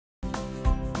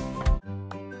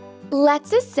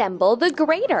Let's assemble the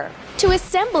grater. To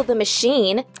assemble the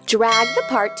machine, drag the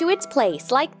part to its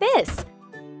place like this.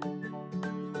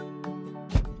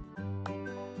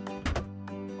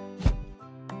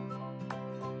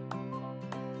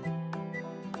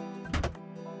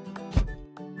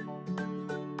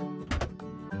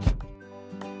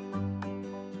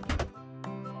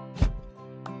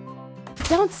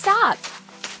 Don't stop!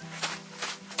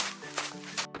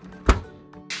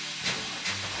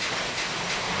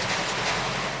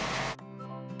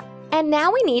 And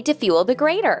now we need to fuel the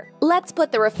grater. Let's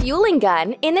put the refueling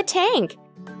gun in the tank.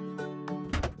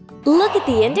 Look at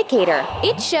the indicator.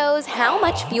 It shows how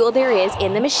much fuel there is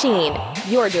in the machine.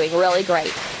 You're doing really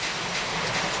great.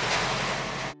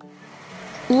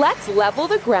 Let's level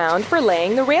the ground for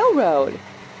laying the railroad.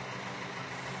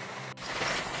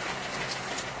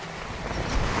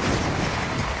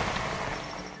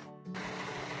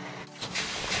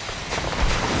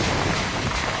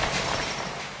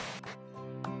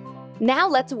 Now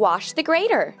let's wash the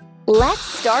grater. Let's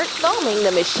start foaming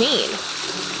the machine.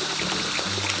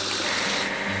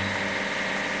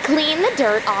 Clean the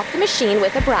dirt off the machine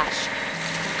with a brush.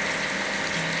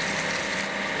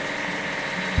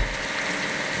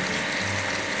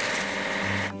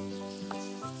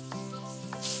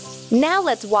 Now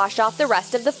let's wash off the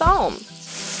rest of the foam.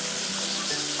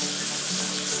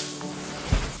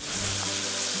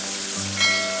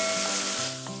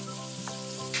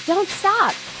 Don't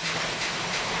stop!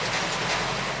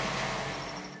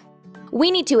 We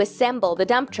need to assemble the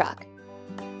dump truck.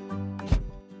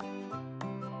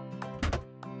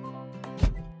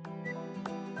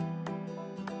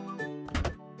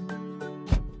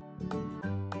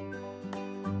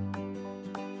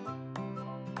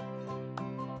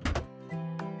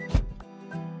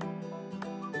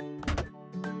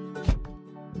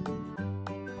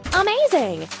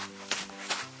 Amazing!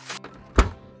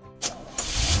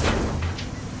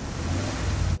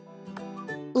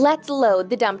 Let's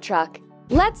load the dump truck.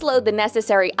 Let's load the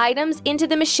necessary items into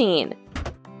the machine.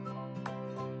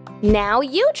 Now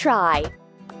you try.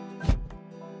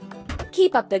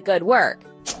 Keep up the good work.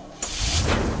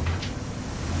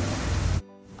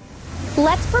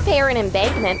 Let's prepare an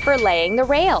embankment for laying the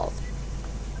rails.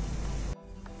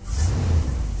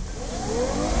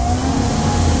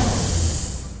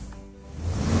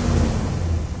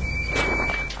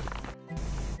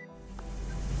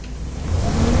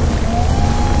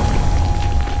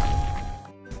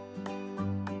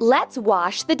 Let's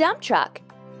wash the dump truck.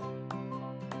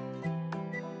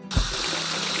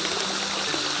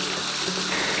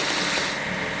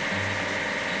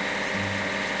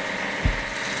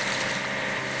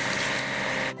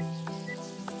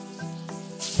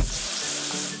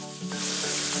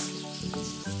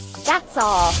 That's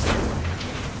all.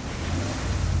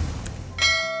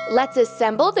 Let's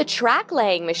assemble the track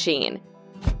laying machine.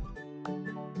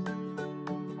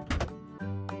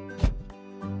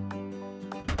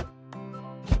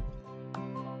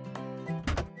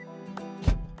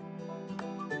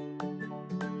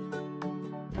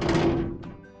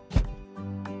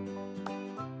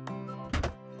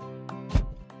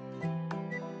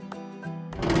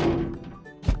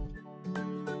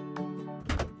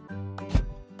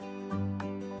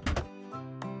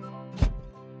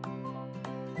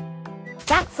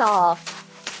 That's all.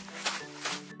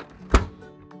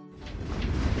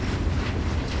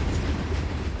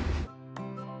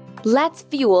 Let's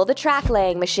fuel the track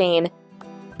laying machine.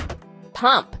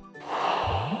 Pump.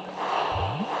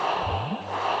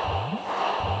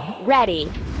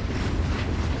 Ready.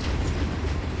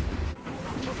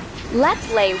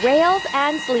 Let's lay rails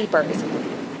and sleepers.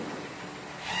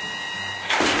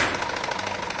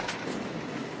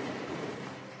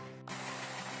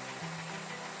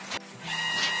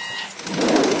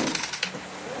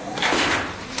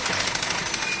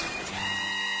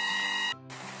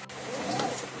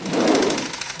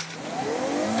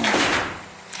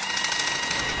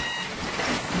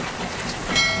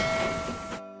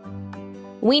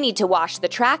 We need to wash the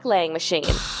track laying machine.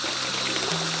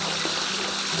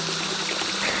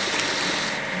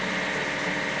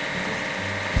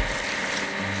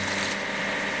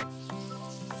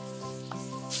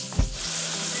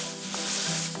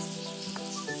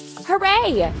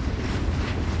 Hooray!